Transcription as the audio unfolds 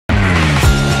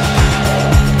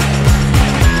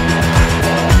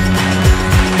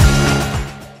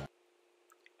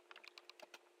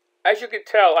As you can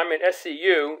tell, I'm an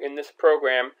SCU in this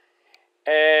program,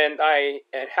 and I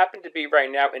happen to be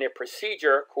right now in a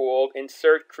procedure called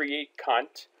insert create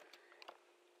cont.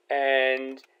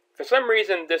 And for some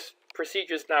reason, this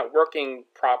procedure is not working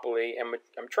properly, and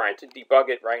I'm trying to debug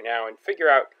it right now and figure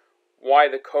out why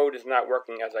the code is not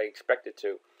working as I expect it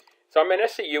to. So I'm in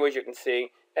SCU, as you can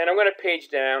see, and I'm going to page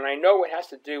down. I know it has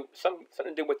to do something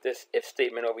to do with this if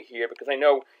statement over here, because I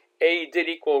know A did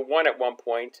equal 1 at one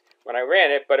point when I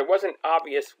ran it, but it wasn't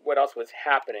obvious what else was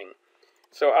happening.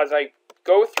 So as I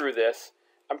go through this,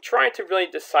 I'm trying to really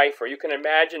decipher. You can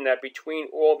imagine that between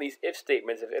all these if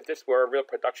statements, if this were a real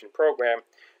production program,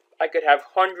 I could have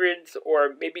hundreds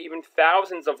or maybe even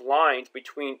thousands of lines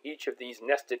between each of these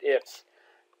nested ifs.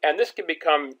 And this can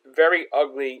become very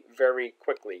ugly very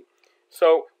quickly.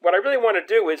 So what I really want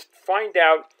to do is find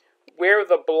out where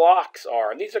the blocks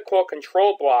are. And these are called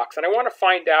control blocks. And I want to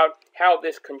find out how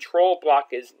this control block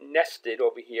is nested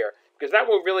over here, because that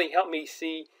will really help me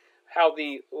see how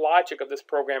the logic of this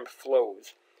program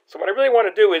flows. So what I really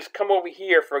want to do is come over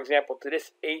here, for example, to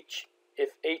this h,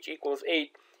 if h equals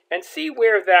 8, and see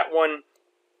where that one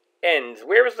ends.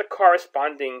 Where is the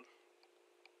corresponding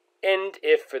end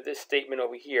if for this statement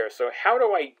over here? So how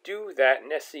do I do that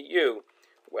in SCU?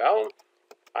 Well,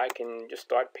 I can just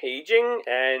start paging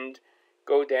and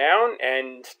go down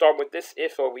and start with this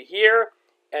if over here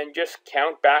and just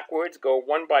count backwards, go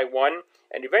one by one,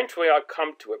 and eventually I'll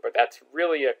come to it. But that's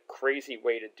really a crazy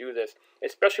way to do this,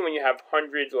 especially when you have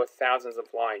hundreds or thousands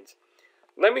of lines.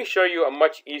 Let me show you a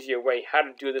much easier way how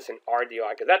to do this in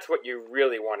RDI, because that's what you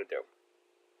really want to do.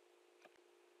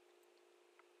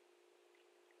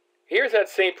 Here's that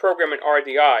same program in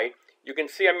RDI. You can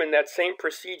see I'm in that same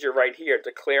procedure right here,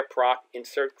 declare proc,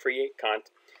 insert create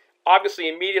cont. Obviously,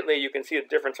 immediately you can see the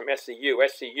difference from SCU.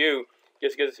 SCU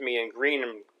just gives it to me in green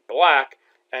and black,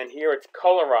 and here it's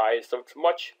colorized, so it's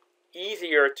much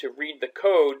easier to read the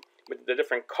code with the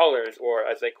different colors, or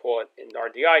as they call it in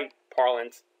RDI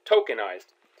parlance,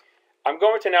 tokenized. I'm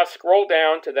going to now scroll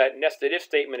down to that nested if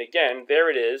statement again. There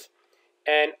it is.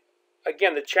 And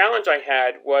again, the challenge I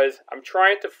had was I'm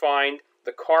trying to find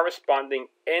the corresponding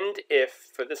end if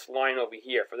for this line over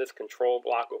here, for this control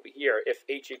block over here, if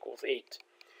h equals 8.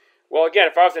 Well, again,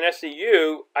 if I was an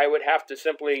SCU, I would have to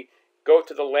simply go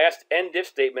to the last end if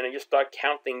statement and just start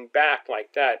counting back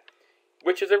like that,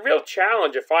 which is a real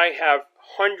challenge if I have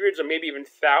hundreds or maybe even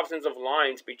thousands of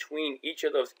lines between each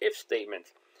of those if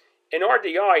statements. In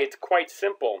RDI, it's quite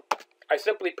simple. I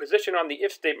simply position on the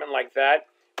if statement like that,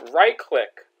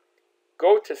 right-click,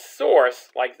 go to source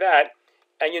like that,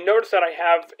 and you notice that I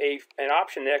have an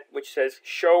option there which says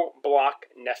show block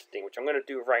nesting, which I'm going to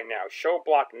do right now. Show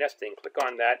block nesting, click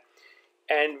on that.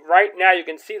 And right now you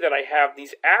can see that I have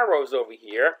these arrows over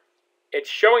here. It's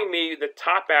showing me the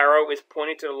top arrow is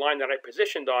pointing to the line that I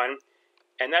positioned on,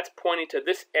 and that's pointing to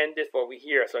this end if over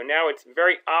here. So now it's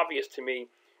very obvious to me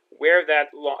where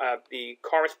that the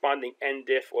corresponding end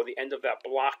if or the end of that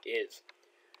block is.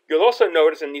 You'll also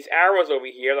notice in these arrows over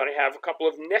here that I have a couple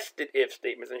of nested if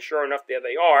statements, and sure enough, there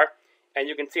they are. And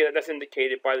you can see that that's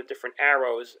indicated by the different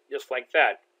arrows, just like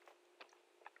that.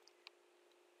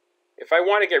 If I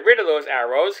want to get rid of those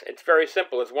arrows, it's very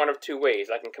simple. It's one of two ways.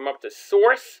 I can come up to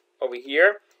source over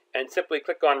here and simply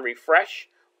click on refresh,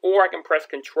 or I can press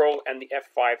Control and the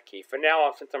F5 key. For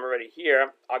now, since I'm already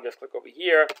here, I'll just click over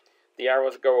here. The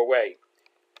arrows go away.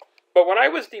 But when I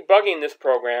was debugging this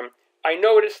program, I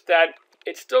noticed that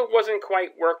it still wasn't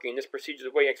quite working, this procedure, the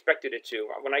way I expected it to.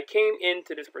 When I came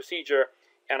into this procedure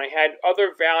and I had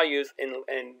other values in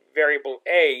variable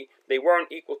A, they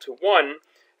weren't equal to 1.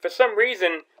 For some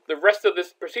reason, the rest of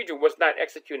this procedure was not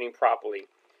executing properly.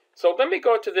 So let me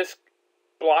go to this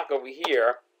block over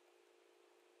here,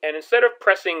 and instead of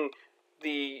pressing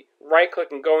the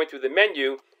right-click and going through the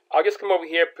menu, I'll just come over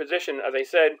here, position, as I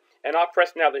said, and I'll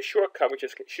press now the shortcut, which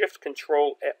is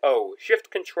Shift-Control-O.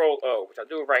 Shift-Control-O, which I'll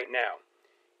do right now.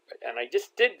 And I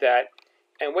just did that,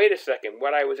 and wait a second,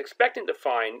 what I was expecting to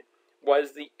find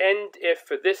was the end if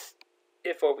for this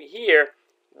if over here,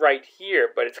 right here,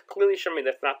 but it's clearly showing me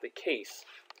that's not the case.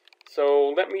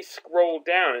 So let me scroll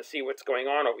down and see what's going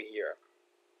on over here.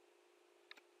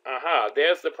 Aha,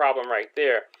 there's the problem right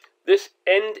there. This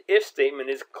end if statement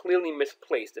is clearly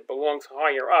misplaced. It belongs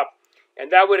higher up, and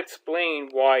that would explain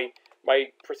why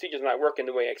my procedure is not working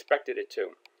the way I expected it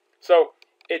to. So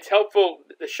it's helpful.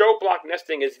 The show block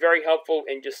nesting is very helpful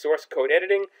in just source code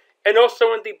editing and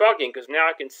also in debugging, because now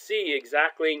I can see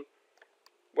exactly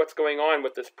what's going on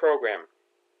with this program.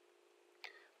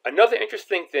 Another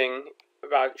interesting thing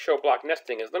about show block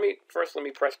nesting is let me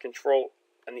press Control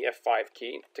and the F5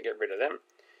 key to get rid of them.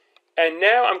 And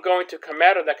now I'm going to come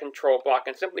out of that control block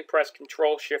and simply press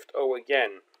Control-Shift-O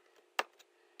again.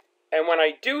 And when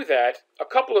I do that, a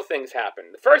couple of things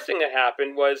happen. The first thing that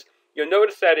happened was, you'll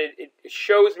notice that it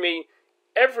shows me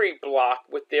every block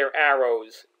with their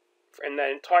arrows and that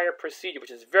entire procedure,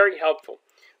 which is very helpful.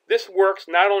 This works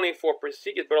not only for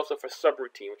procedures, but also for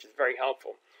subroutine, which is very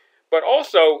helpful. But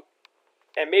also,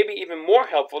 and maybe even more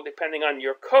helpful, depending on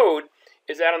your code,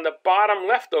 is that on the bottom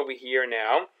left over here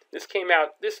now, this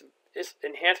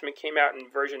enhancement came out in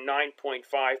version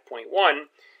 9.5.1.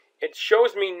 It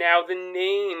shows me now the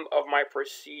name of my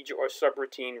procedure or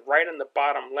subroutine right on the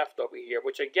bottom left over here,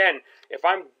 which again, if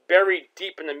I'm buried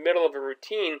deep in the middle of a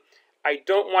routine, I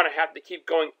don't want to have to keep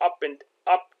going up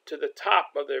to the top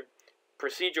of the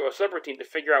procedure or subroutine to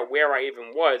figure out where I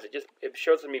even was. It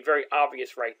shows me very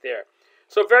obvious right there.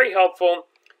 So very helpful.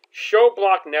 Show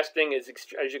block nesting is,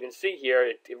 as you can see here,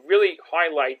 it really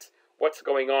highlights what's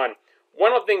going on.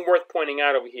 One other thing worth pointing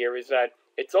out over here is that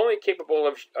it's only capable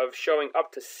of showing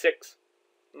up to 6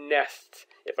 nests.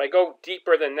 If I go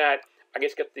deeper than that, I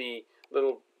just get the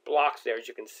little blocks there, as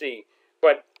you can see.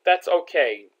 But that's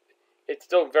okay. It's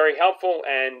still very helpful,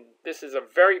 and this is a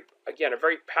very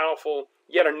powerful,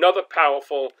 yet another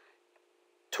powerful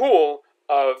tool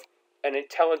of an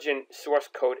intelligent source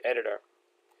code editor.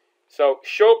 So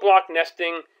show block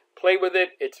nesting, play with it.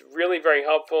 It's really very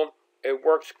helpful. It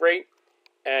works great,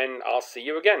 and I'll see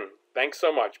you again. Thanks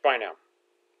so much. Bye now.